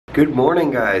Good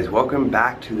morning, guys. Welcome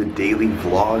back to the daily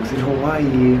vlogs in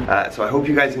Hawaii. So I hope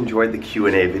you guys enjoyed the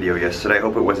Q&A video yesterday. I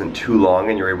hope it wasn't too long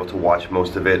and you're able to watch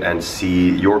most of it and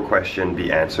see your question be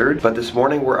answered. But this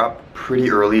morning we're up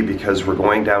pretty early because we're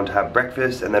going down to have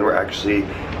breakfast, and then we're actually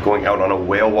going out on a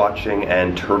whale watching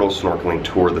and turtle snorkeling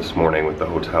tour this morning with the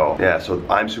hotel. Yeah, so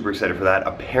I'm super excited for that.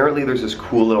 Apparently there's this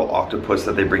cool little octopus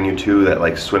that they bring you to that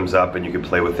like swims up and you can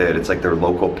play with it. It's like their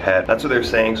local pet. That's what they're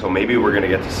saying, so maybe we're gonna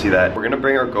get to see that. We're gonna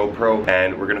bring our GoPro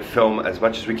and we're gonna film as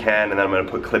much as we can, and then I'm gonna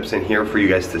put clips in here for you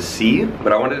guys to see.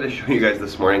 But I wanted to show you guys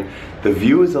this morning, the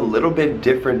view is a little bit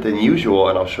different than usual,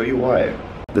 and I'll show you why.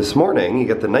 This morning you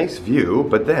get the nice view,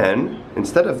 but then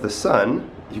instead of the sun,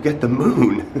 you get the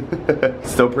moon. It's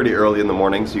still pretty early in the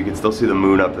morning, so you can still see the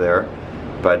moon up there.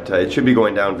 But it should be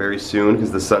going down very soon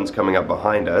because the sun's coming up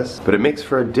behind us. But it makes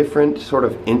for a different sort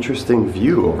of interesting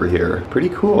view over here. Pretty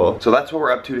cool. So that's what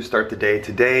we're up to start the day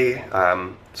today.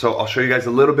 So I'll show you guys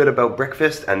a little bit about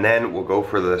breakfast, and then we'll go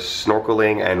for the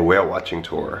snorkeling and whale watching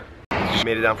tour. We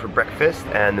made it down for breakfast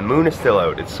and the moon is still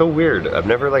out. It's so weird. I've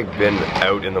never like been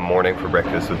out in the morning for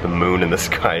breakfast with the moon in the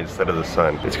sky instead of the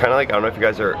sun. It's kind of like, I don't know if you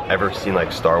guys are ever seen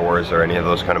like Star Wars or any of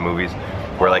those kind of movies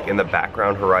where like in the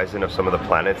background horizon of some of the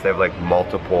planets they have like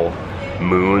multiple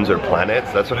moons or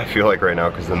planets. That's what I feel like right now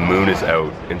because the moon is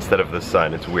out instead of the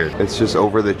sun. It's weird. It's just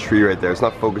over the tree right there. It's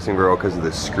not focusing very well because of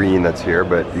the screen that's here,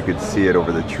 but you could see it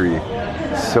over the tree.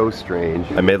 It's so strange.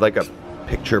 I made like a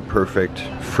picture perfect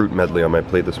fruit medley on my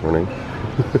plate this morning.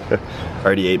 I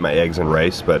already ate my eggs and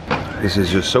rice, but this is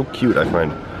just so cute, I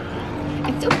find.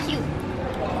 It's so cute.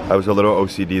 I was a little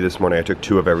OCD this morning. I took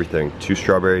 2 of everything. 2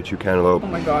 strawberry, 2 cantaloupe, oh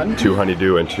my God. 2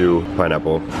 honeydew, and 2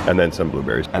 pineapple, and then some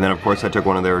blueberries. And then of course I took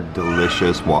one of their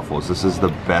delicious waffles. This is the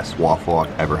best waffle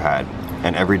I've ever had.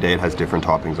 And every day it has different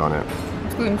toppings on it.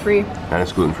 It's gluten-free. And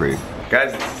it's gluten-free.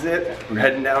 Guys, this is it. We're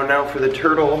heading down now for the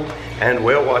turtle and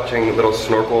whale watching little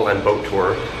snorkel and boat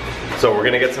tour. So we're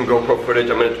gonna get some GoPro footage.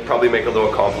 I'm gonna probably make a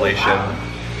little compilation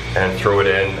and throw it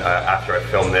in after I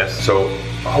film this. So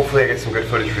hopefully I get some good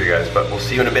footage for you guys, but we'll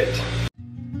see you in a bit.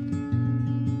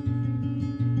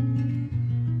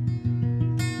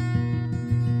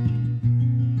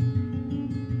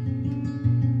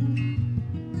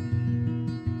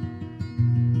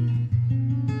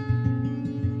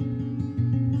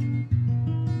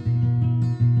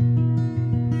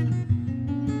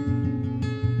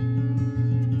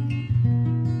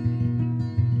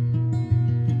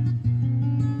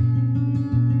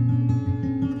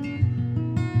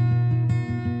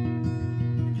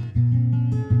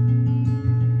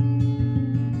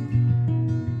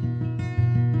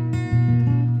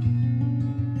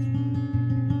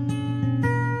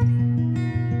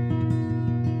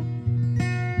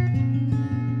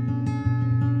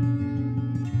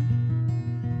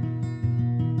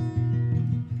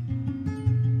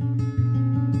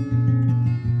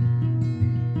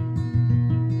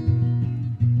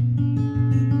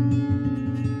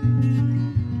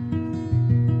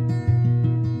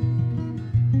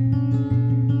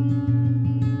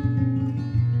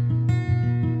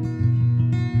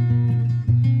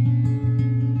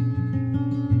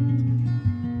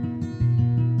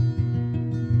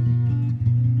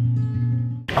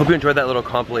 Hope you enjoyed that little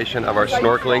compilation of our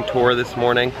snorkeling tour this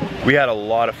morning. We had a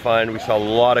lot of fun. We saw a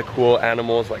lot of cool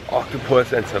animals like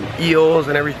octopus and some eels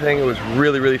and everything. It was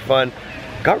really, really fun.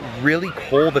 Got really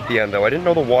cold at the end though. I didn't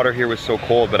know the water here was so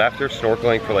cold, but after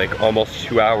snorkeling for like almost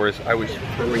 2 hours, I was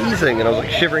freezing and I was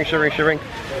like shivering, shivering, shivering.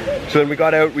 So then we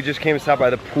got out, we just came and sat by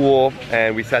the pool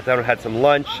and we sat down and had some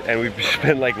lunch, and we've just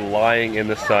been like lying in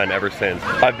the sun ever since.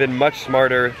 I've been much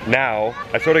smarter now.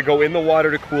 I sort of go in the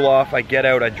water to cool off, I get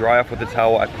out, I dry off with a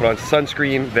towel, I put on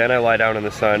sunscreen, then I lie down in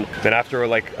the sun. Then after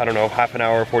like, I don't know, half an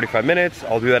hour, 45 minutes,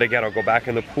 I'll do that again. I'll go back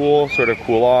in the pool, sort of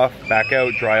cool off, back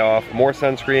out, dry off, more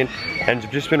sunscreen, and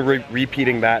just been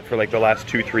repeating that for like the last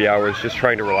 2-3 hours, just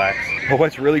trying to relax. But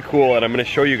what's really cool, and I'm gonna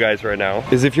show you guys right now,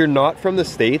 is if you're not from the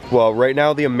States, well, right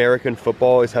now the American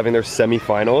football is having their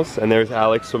semifinals, and there's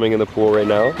Alex swimming in the pool right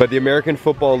now. But the American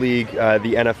Football League,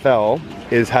 the NFL,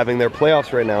 is having their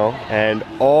playoffs right now, and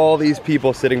all these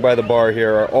people sitting by the bar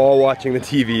here are all watching the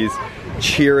TVs,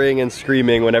 cheering and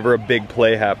screaming whenever a big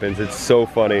play happens. It's so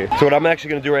funny. So what I'm actually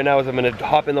gonna do right now is I'm gonna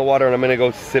hop in the water and I'm gonna go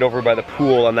sit over by the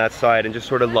pool on that side and just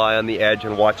sort of lie on the edge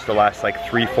and watch the last like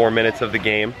 3-4 minutes of the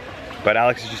game. But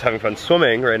Alex is just having fun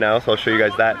swimming right now, so I'll show you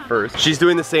guys that first. She's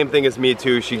doing the same thing as me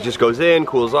too. She just goes in,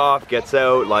 cools off, gets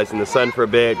out, lies in the sun for a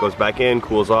bit, goes back in,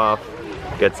 cools off,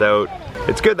 gets out.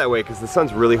 It's good that way because the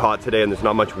sun's really hot today and there's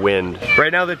not much wind.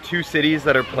 Right now the 2 cities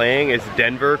that are playing is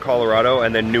Denver, Colorado,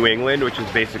 and then New England, which is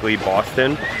basically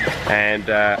Boston. And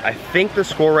I think the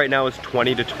score right now is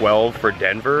 20-12 for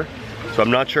Denver. So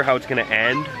I'm not sure how it's gonna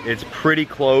end. It's pretty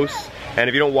close. And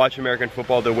if you don't watch American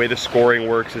football, the way the scoring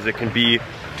works is it can be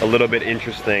a little bit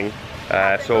interesting.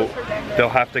 So they'll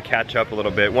have to catch up a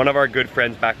little bit. One of our good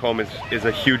friends back home is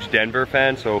a huge Denver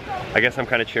fan, so I guess I'm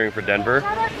kind of cheering for Denver.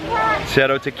 Shout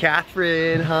out to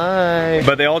Catherine, hi.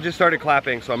 But they all just started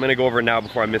clapping, so I'm gonna go over now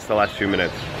before I miss the last few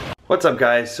minutes. What's up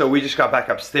guys? So we just got back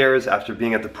upstairs after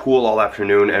being at the pool all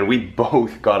afternoon, and we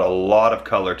both got a lot of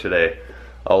color today.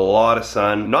 A lot of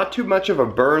sun. Not too much of a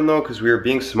burn though, because we were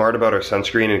being smart about our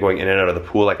sunscreen and going in and out of the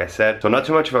pool like I said. So not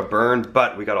too much of a burn,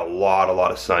 but we got a lot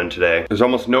of sun today. There's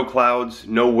almost no clouds,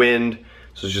 no wind,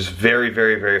 so it's just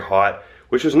very hot,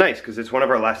 which was nice because it's one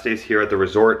of our last days here at the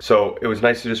resort. So it was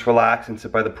nice to just relax and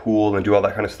sit by the pool and do all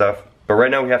that kind of stuff. But right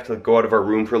now we have to go out of our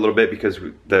room for a little bit because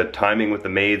the timing with the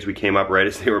maids, we came up right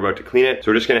as they were about to clean it.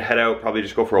 So we're just gonna head out, probably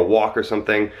just go for a walk or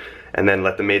something, and then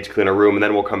let the maids clean our room, and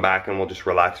then we'll come back and we'll just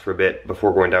relax for a bit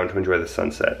before going down to enjoy the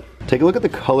sunset. Take a look at the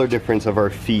color difference of our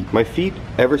feet. My feet,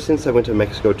 ever since I went to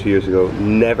Mexico 2 years ago,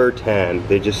 never tan.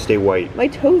 They just stay white. My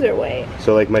toes are white.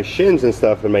 So like my shins and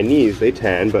stuff and my knees, they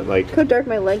tan, but like... Look how dark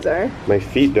my legs are. My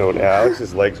feet don't.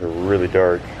 Alex's legs are really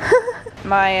dark.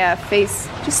 My face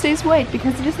just stays white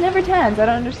because it just never tans. I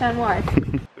don't understand why.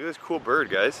 Look at this cool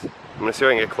bird, guys. I'm gonna see if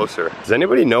I can get closer. Does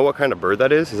anybody know what kind of bird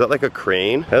that is? Is that like a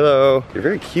crane? Hello. You're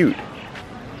very cute.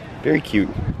 Very cute.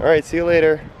 All right, see you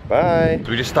later. Bye. So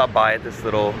we just stopped by at this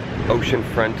little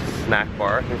oceanfront snack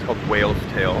bar. I think it's called Whale's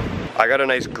Tail. I got a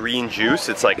nice green juice.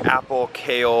 It's like apple,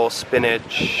 kale,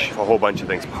 spinach, a whole bunch of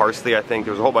things. Parsley, I think.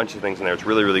 There was a whole bunch of things in there. It's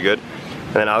really good.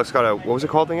 And then Alex got a, what was it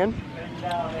called again?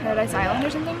 Paradise Island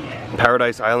or something?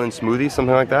 Paradise Island smoothie,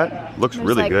 something like that. Looks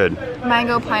really like good.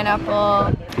 Mango, pineapple.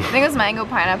 I think it was mango,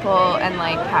 pineapple, and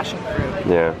like passion fruit.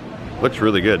 Yeah, looks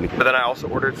really good. But then I also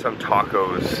ordered some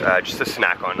tacos just to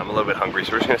snack on. I'm a little bit hungry,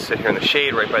 so we're just gonna sit here in the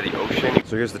shade right by the ocean.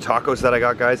 So here's the tacos that I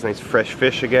got, guys. Nice fresh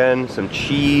fish again, some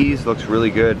cheese, looks really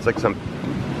good. It's like some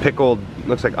pickled,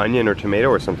 looks like onion or tomato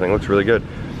or something, looks really good.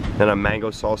 And a mango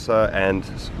salsa, and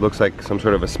looks like some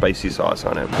sort of a spicy sauce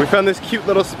on it. We found this cute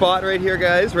little spot right here,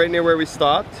 guys, right near where we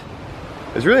stopped.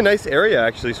 It's a really nice area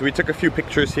actually, so we took a few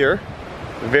pictures here.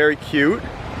 Very cute.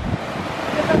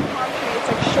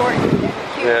 It's like short and cute.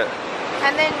 Yeah.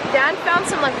 And then Dad found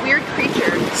some like weird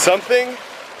creature. Something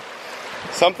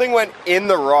went in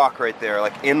the rock right there,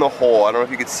 like in the hole. I don't know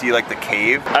if you could see like the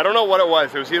cave. I don't know what it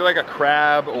was. It was either like a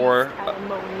crab or...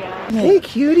 Hey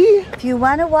cutie. If you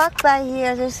want to walk by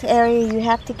here, this area, you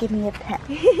have to give me a pet.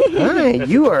 Hi,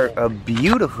 you are a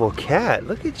beautiful cat.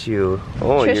 Look at you.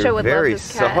 Oh, Trisha you're would very love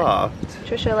this cat. soft.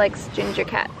 Trisha likes ginger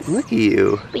cats. Look at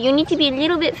you. But you need to be a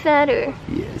little bit fatter.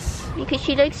 Yes. Because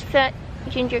she likes fat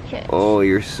ginger cats. Oh,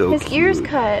 you're so His cute. ear's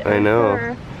cut. I know.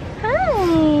 Her.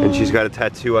 Hi. And she's got a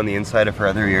tattoo on the inside of her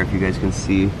other ear, if you guys can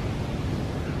see.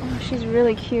 Oh, she's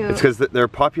really cute. It's because they're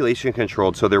population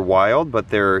controlled, so they're wild, but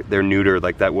they're neutered,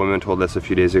 like that woman told us a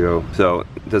few days ago. So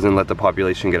it doesn't let the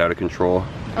population get out of control.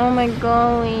 Oh my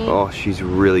golly. Oh, she's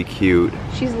really cute.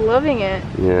 She's loving it.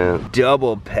 Yeah.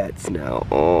 Double pets now.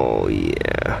 Oh,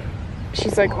 yeah.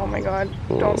 She's like, oh my god,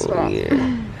 don't Oh, stop.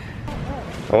 Yeah.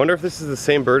 I wonder if this is the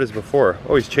same bird as before.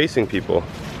 Oh, he's chasing people.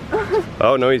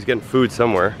 Oh no, he's getting food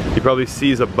somewhere. He probably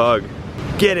sees a bug.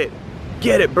 Get it!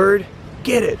 Get it, bird!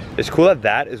 Get it! It's cool that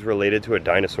that is related to a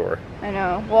dinosaur. I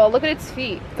know. Well, look at its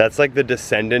feet. That's like the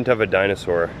descendant of a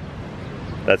dinosaur.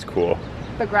 That's cool.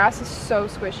 The grass is so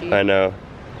squishy. I know.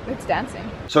 It's dancing.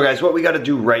 So guys, what we gotta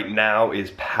do right now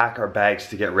is pack our bags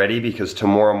to get ready because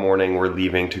tomorrow morning we're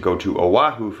leaving to go to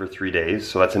Oahu for 3 days.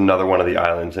 So that's another one of the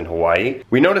islands in Hawaii.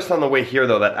 We noticed on the way here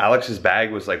though that Alex's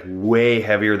bag was like way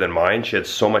heavier than mine. She had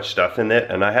so much stuff in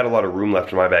it and I had a lot of room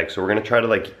left in my bag. So we're gonna try to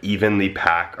like evenly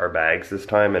pack our bags this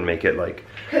time and make it like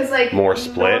more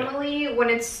split. Normally when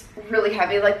it's really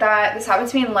heavy like that, this happens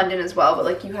to me in London as well, but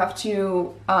like you have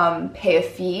to pay a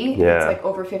fee. Yeah. It's like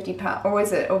over 50 pounds, or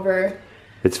was it over?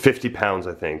 It's 50 pounds,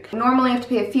 I think. Normally you have to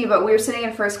pay a fee, but we were sitting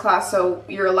in first class, so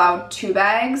you're allowed 2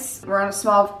 bags. We're on a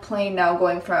small plane now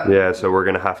going from... Yeah, so we're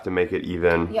gonna have to make it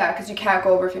even. Yeah, because you can't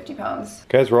go over 50 pounds.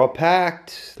 Guys, we're all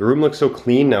packed. The room looks so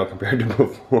clean now compared to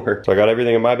before. So I got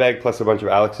everything in my bag, plus a bunch of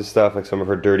Alex's stuff, like some of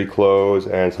her dirty clothes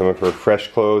and some of her fresh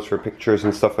clothes for pictures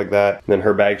and stuff like that. And then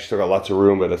her bag, she's still got lots of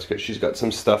room, but that's good. She's got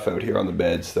some stuff out here on the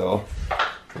bed still.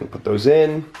 Gonna put those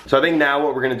in. So I think now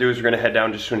what we're gonna do is we're gonna head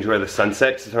down just to enjoy the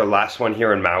sunset. It's our last one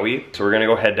here in Maui. So we're gonna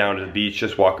go head down to the beach,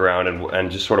 just walk around and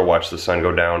just sort of watch the sun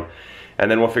go down. And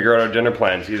then we'll figure out our dinner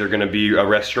plans. Either gonna be a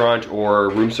restaurant or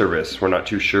room service. We're not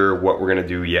too sure what we're gonna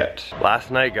do yet.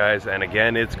 Last night, guys, and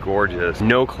again, it's gorgeous.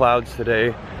 No clouds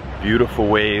today, beautiful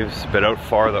waves, but out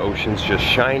far the ocean's just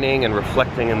shining and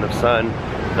reflecting in the sun.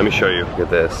 Let me show you, look at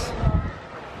this.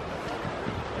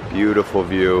 Beautiful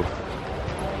view.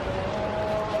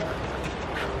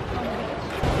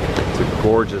 It's a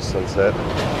gorgeous sunset.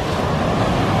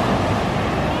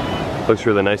 Looks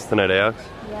really nice tonight, Alex.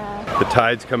 Yeah. The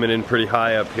tide's coming in pretty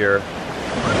high up here.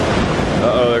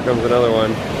 Uh-oh, there comes another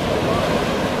one.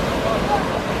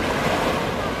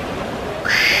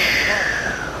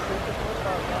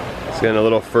 It's getting a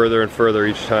little further and further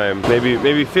each time.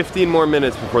 Maybe 15 more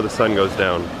minutes before the sun goes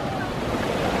down.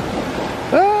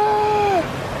 Ah!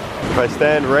 If I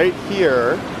stand right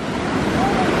here,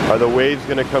 are the waves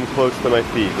gonna come close to my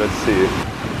feet? Let's see.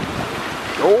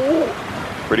 Oh,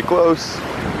 pretty close.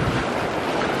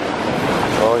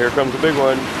 Oh, here comes a big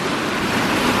one.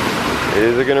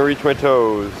 Is it gonna reach my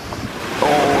toes?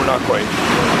 Oh, not quite.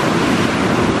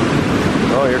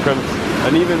 Oh, here comes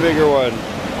an even bigger one.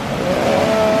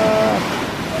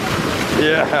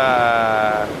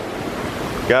 Yeah,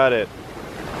 got it.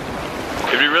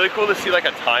 It'd be really cool to see like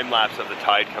a time lapse of the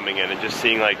tide coming in and just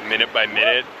seeing like minute by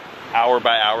minute, hour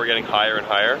by hour getting higher and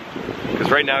higher.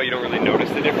 Because right now you don't really notice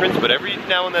the difference, but every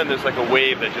now and then there's like a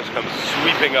wave that just comes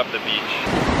sweeping up the beach.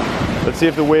 Let's see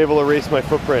if the wave will erase my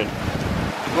footprint.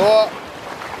 Oh.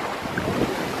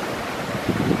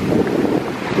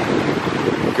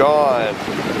 Gone.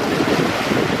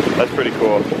 That's pretty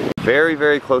cool. Very,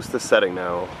 very close to setting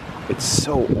now. It's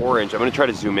so orange. I'm gonna try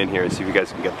to zoom in here and see if you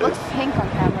guys can get It this. looks pink on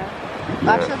camera.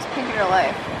 Yeah. Actually, it's pink in real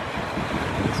life.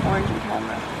 It's orange on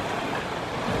camera.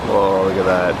 Oh, look at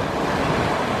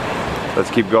that.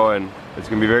 Let's keep going. It's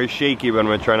gonna be very shaky, but I'm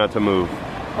gonna try not to move.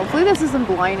 Hopefully this doesn't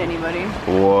blind anybody.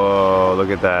 Whoa, look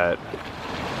at that.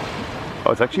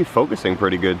 Oh, it's actually focusing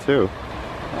pretty good too.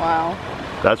 Wow.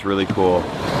 That's really cool.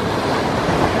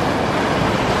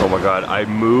 Oh my god, I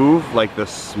move like the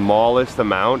smallest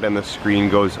amount and the screen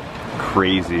goes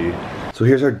crazy. So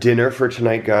here's our dinner for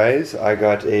tonight, guys. I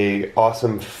got a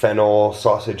awesome fennel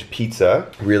sausage pizza.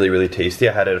 Really, really tasty.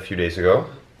 I had it a few days ago.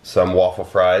 Some waffle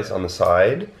fries on the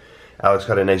side. Alex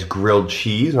got a nice grilled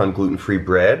cheese on gluten-free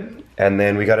bread. And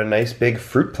then we got a nice big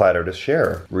fruit platter to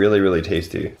share. Really, really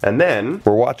tasty. And then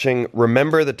we're watching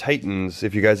Remember the Titans,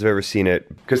 if you guys have ever seen it.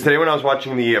 Because today when I was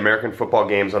watching the American football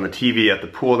games on the TV at the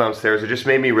pool downstairs, it just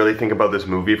made me really think about this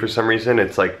movie for some reason.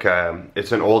 It's like,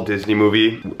 it's an old Disney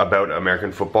movie about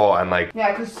American football and like...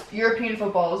 Yeah, because European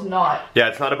football is not. Yeah,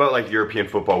 it's not about like European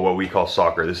football, what we call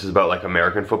soccer. This is about like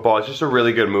American football. It's just a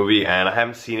really good movie and I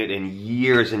haven't seen it in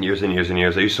years and years and years and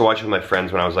years. I used to watch it with my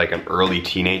friends when I was like an early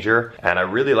teenager and I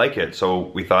really like it. So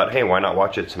we thought, hey, why not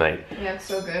watch it tonight? Yeah, it's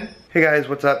so good. Hey guys,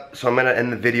 what's up? So I'm gonna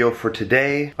end the video for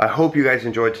today. I hope you guys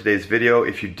enjoyed today's video.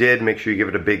 If you did, make sure you give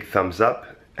it a big thumbs up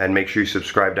and make sure you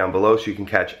subscribe down below so you can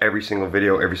catch every single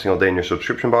video every single day in your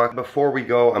subscription box. Before we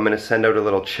go, I'm gonna send out a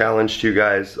little challenge to you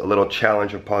guys, a little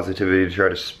challenge of positivity to try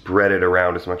to spread it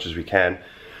around as much as we can.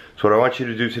 So what I want you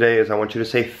to do today is I want you to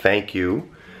say thank you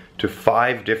to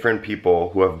 5 different people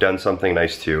who have done something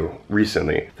nice to you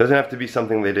recently. It doesn't have to be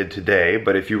something they did today,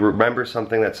 but if you remember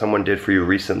something that someone did for you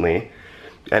recently,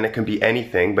 and it can be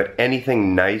anything, but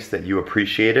anything nice that you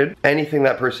appreciated, anything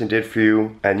that person did for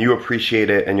you, and you appreciate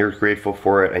it, and you're grateful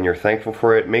for it, and you're thankful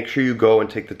for it, make sure you go and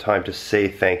take the time to say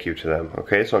thank you to them,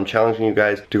 okay? So I'm challenging you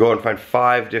guys to go and find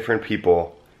 5 different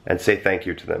people and say thank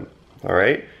you to them, all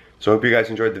right? So I hope you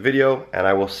guys enjoyed the video, and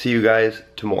I will see you guys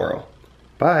tomorrow.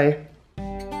 Bye.